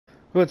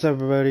What's up,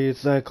 everybody? It's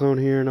Cyclone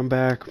here, and I'm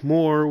back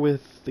more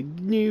with the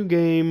new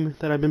game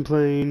that I've been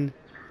playing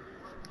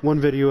one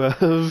video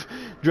of,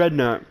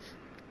 Dreadnought.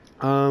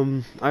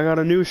 I got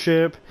a new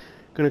ship,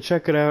 gonna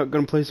check it out,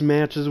 gonna play some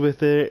matches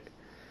with it,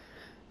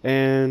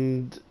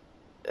 and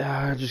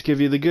just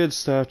give you the good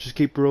stuff, just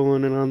keep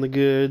rolling it on the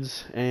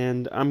goods,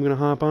 and I'm gonna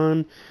hop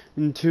on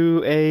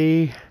into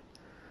a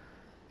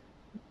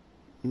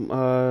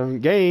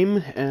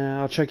game,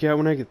 and I'll check you out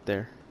when I get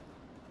there.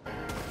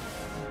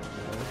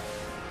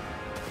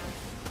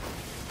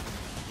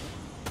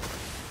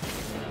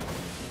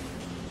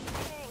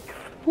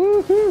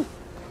 Woohoo!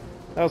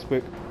 That was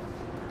quick.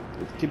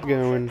 Let's keep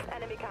going.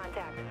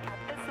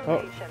 Oh,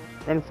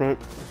 right in front.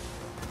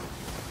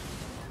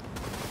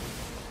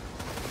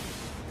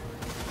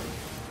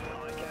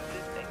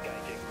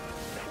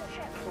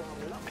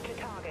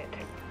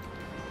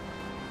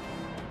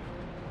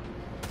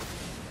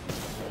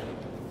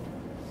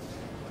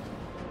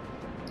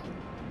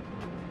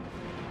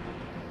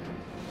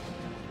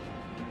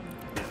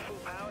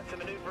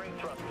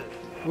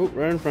 Oh,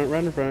 right in front,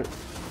 right in front.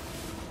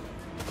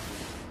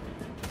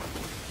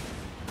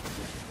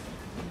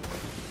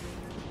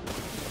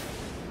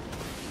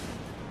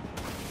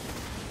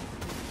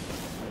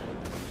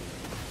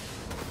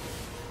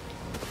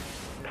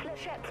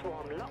 Flechette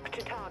swarm locked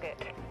to target.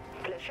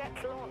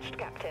 Flechettes launched,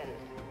 Captain.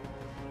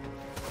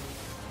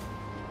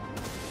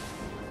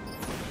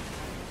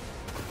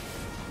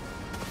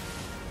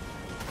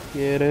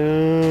 Get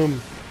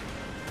him!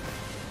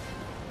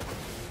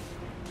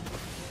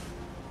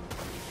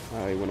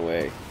 Oh, he went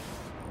away.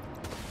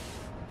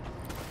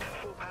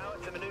 Full power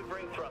to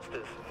maneuvering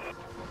thrusters.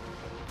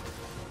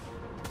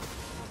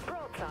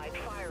 Broadside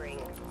firing.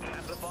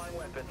 Amplifying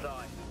weapons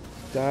eye.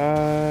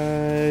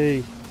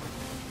 Die!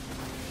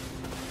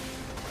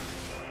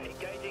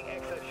 Engaging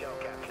exoshell,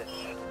 Captain.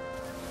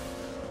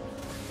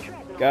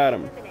 Dreadnought Got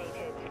him.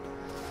 eliminated.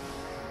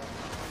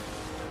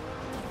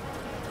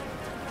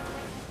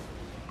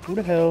 Who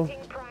the hell?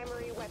 Activating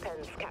primary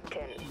weapons,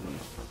 Captain.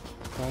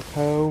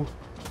 Taco.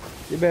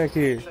 Get back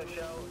here.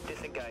 Exoshell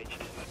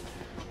disengaged.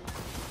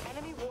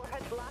 Enemy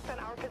warheads locked on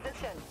our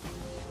position.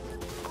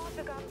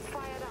 Autoguns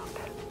fired up.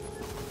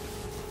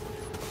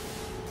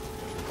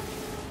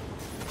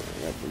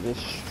 Got the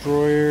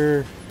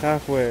destroyer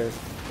halfway. Aye,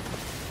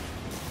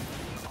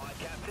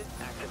 Captain.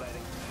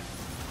 Activating.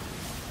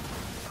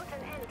 Put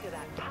an end to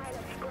that pile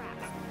of scrap.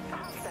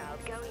 Hostile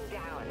going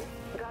down.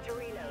 Got to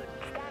reload.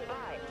 Stand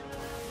by.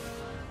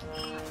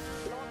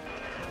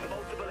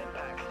 Multiple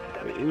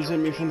impacts. He was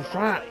hitting me from the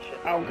front.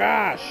 Oh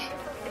gosh!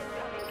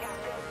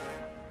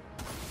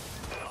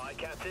 Aye,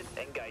 Captain.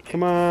 Engaging.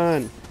 Come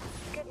on!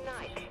 Good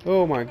night.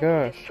 Oh my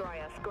gosh!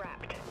 Destroyer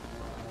scrapped.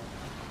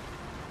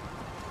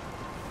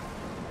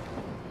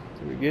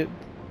 Did we get?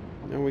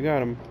 No, we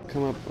got him.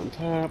 Come up on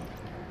top.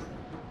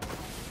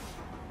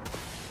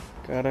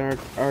 Got our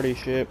arty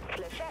ship.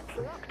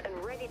 Flechettes locked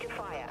and ready to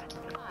fire.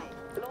 Aye.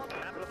 Launch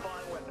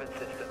amplifying weapon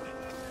systems.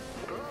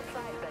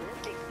 Broadside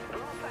ballistic.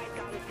 Broadside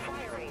guns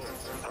firing.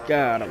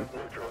 Got him.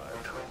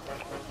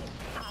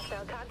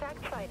 Hostile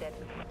contact sighted.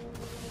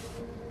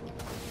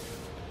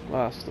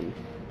 Lost him.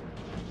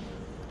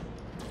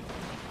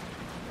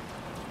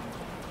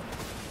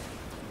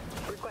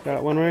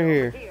 Got one right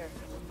here.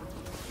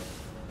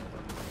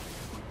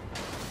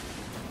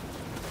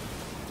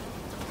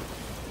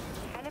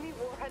 Enemy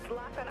warheads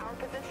locked on our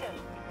position.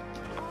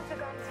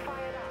 Autoguns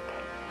fired up.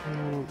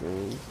 Oh,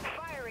 God.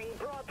 Firing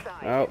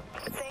broadside. Oh,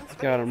 Thanks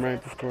for got the him right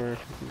assist. before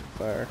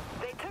fire.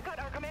 They took out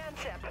our command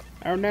ship.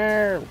 Oh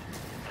no!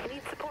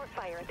 Need support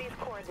fire at these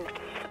coordinates.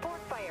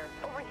 Support fire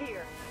over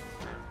here.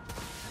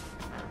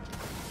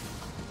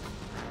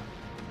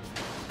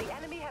 The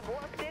enemy have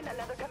worked in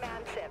another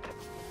command ship.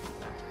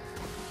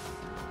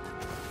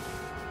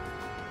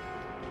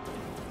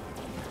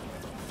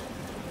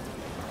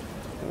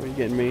 Oh, you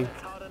getting me?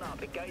 Harden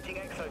up. Engaging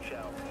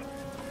exoshell.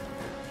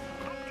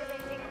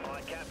 Activating.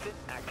 Aye, Captain.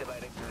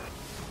 Activating.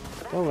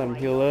 Don't let him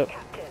heal up.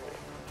 Captain.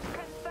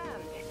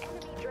 Confirmed.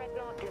 Enemy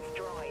dreadnought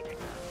destroyed.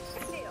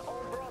 Clear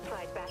all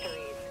broadside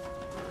batteries.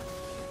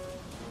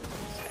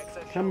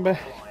 Exoshell Come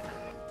back.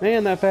 offline.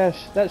 Man,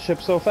 that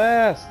ship's so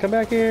fast! Come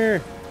back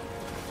here!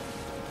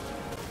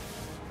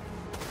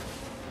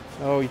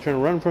 Oh, you're trying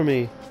to run from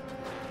me.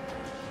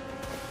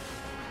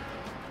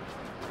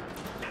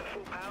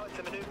 Full power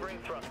to maneuvering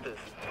thrusters.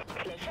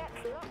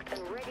 Flechettes locked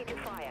and ready to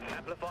fire.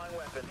 Amplifying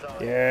weapons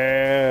on.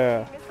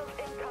 Yeah! Missiles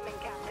incoming,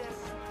 Captain.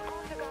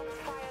 Autoguns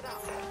fired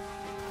up.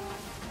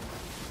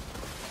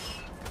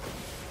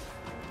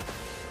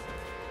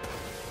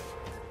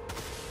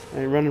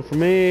 Ain't running from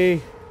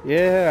me.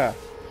 Yeah!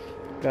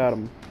 Got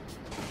him.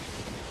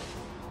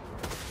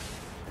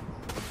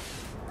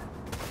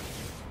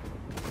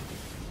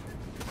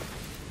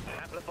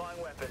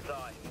 Amplifying weapons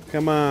eye.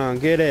 Come on,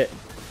 get it.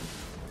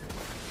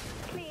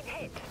 Clean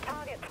hit.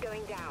 Targets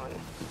going down.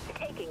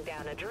 Taking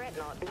down a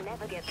dreadnought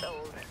never gets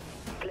old.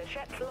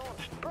 Flechettes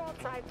launched.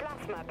 Broadside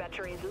plasma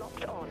batteries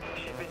locked on.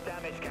 Ship is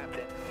damaged,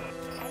 Captain.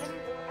 Enemy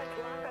warheads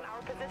locked on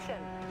our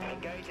position.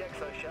 Engage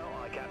exoshell,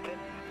 aye, Captain.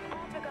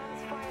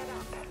 Autoguns fired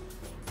up.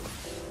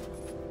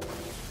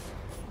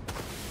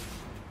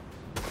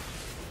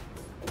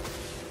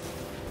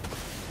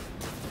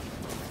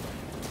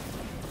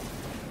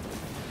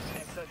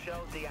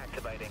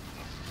 deactivating.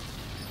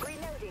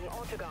 Reloading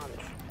autogons.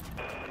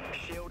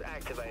 Shield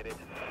activated.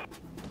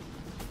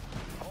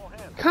 All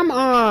hands. Come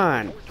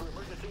on!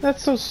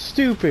 That's so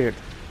stupid.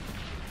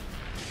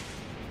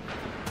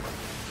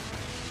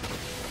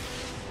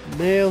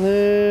 Nail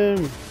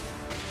him.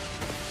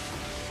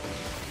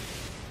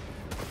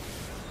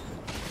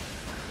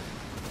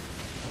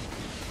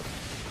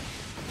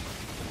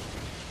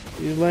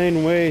 He's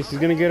laying waste. He's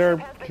gonna get our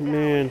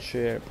command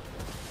ship.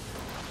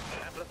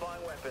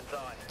 Amplifying weapons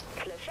on.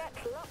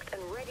 Flechettes locked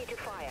and ready to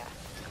fire.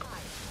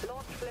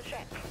 Launch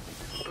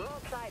flechettes.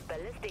 Broadside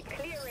ballistic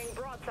clearing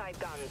broadside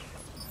guns.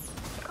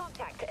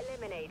 Contact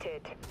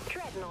eliminated.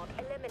 Dreadnought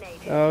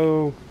eliminated.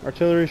 Oh,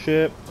 artillery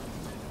ship.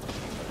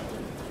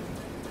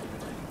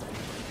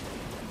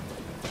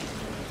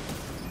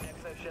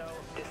 Exoshell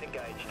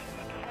disengaged.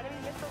 Enemy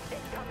missiles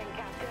incoming,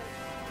 Captain.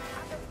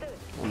 Understood.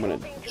 I'm gonna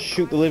Moving to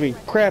shoot the living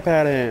crap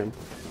out of him.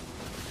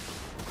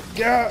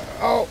 God,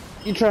 oh,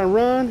 you trying to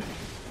run?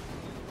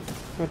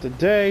 Not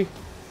today.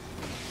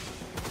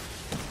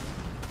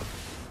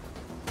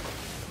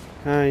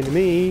 Kind of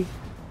me.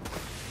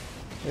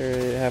 There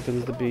it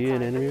happens to be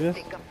an enemy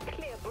vessel.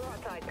 Clear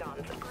broadside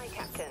guns. Aye,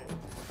 Captain.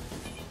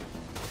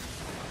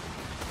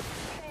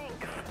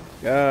 Thanks.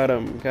 Got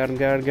him, got him,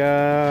 got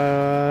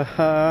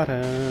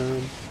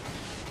him.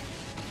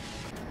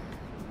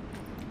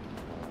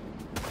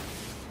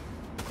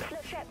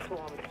 Flechette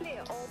swarm.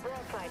 Clear all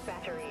broadside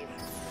batteries.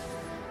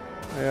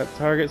 I got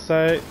target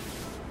sight.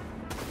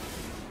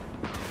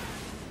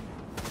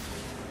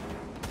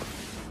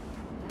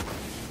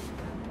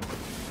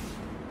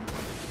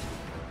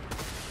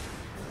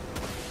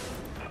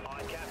 On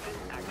captain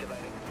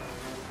activating.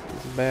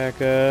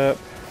 Back up.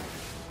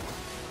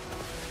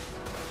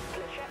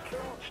 Flechettes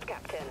launched,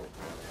 Captain.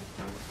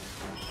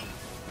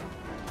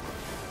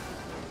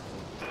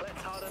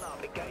 Let's harden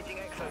up. Engaging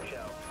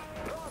exoshell.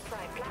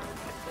 Broadside blast.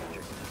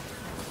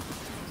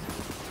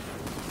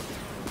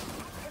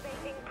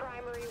 Activating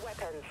primary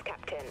weapons,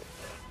 Captain.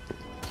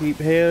 Keep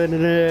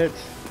hitting it.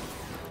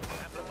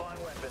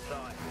 Amplifying weapons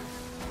on.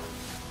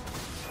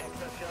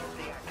 Exoshell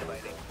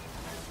deactivating.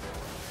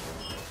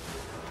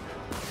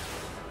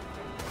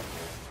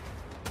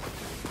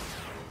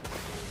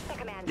 The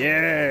command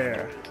Yeah.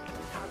 ship.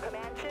 Our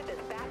command ship is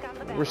back on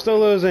the We're still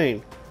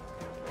losing.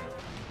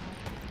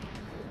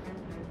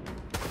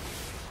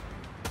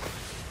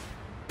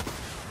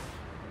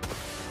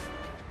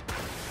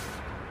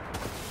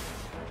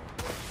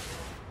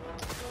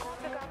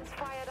 Autoguns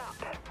fired up.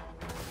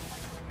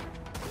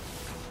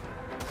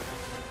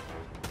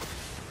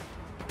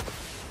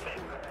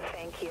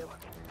 Thank you.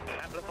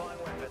 Amplifying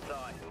weapons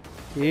on.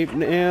 Keep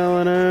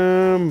nailing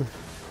them.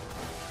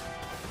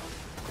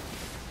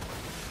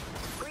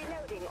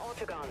 Reloading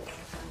autoguns.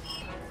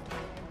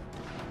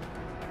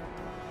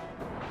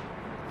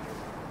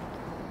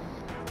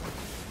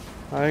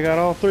 I got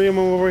all three of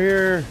them over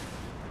here.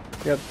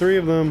 Got three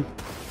of them.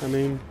 I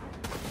mean.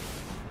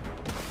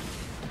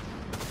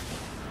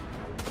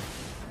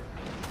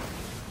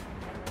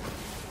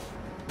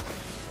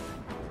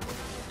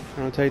 I'm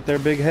gonna take their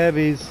big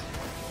heavies.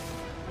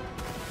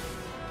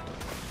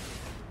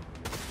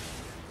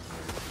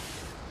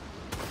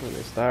 When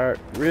they start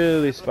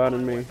really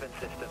spotting me. Weapon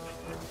systems.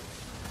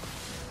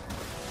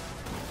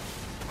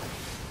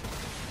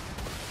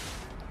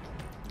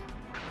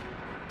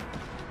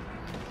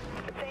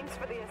 Thanks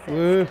for the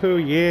assist.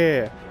 Woohoo,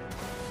 yeah.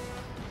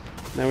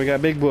 Now we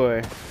got big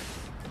boy.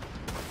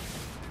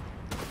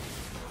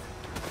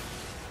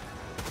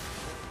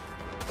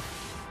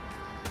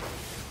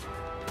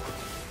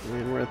 I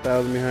mean, we're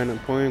 1,000 behind in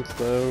points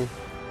though.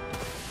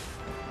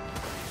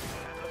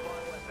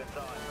 Amplifying weapons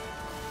on.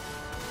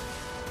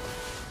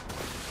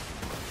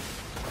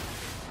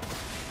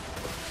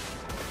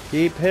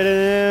 Keep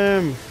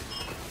hitting him.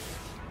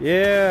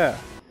 Yeah.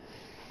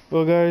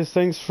 Well guys,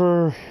 thanks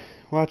for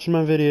watching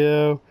my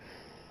video.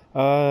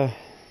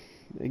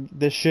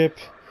 This ship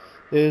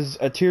is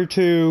a tier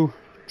 2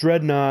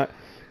 Dreadnought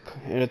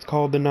and it's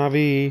called the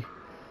Na'vi.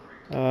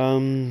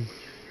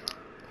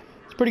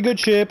 It's a pretty good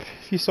ship.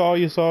 If you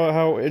saw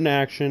how in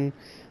action.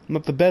 I'm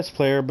not the best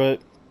player, but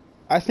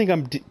I think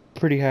I'm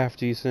pretty half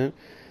decent.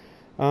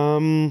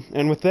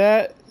 And with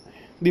that,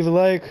 leave a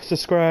like,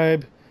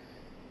 subscribe,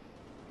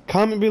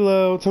 comment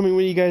below, tell me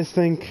what you guys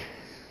think.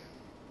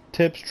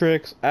 Tips,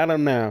 tricks, I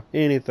don't know,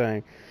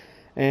 anything.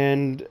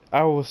 And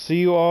I will see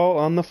you all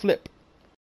on the flip.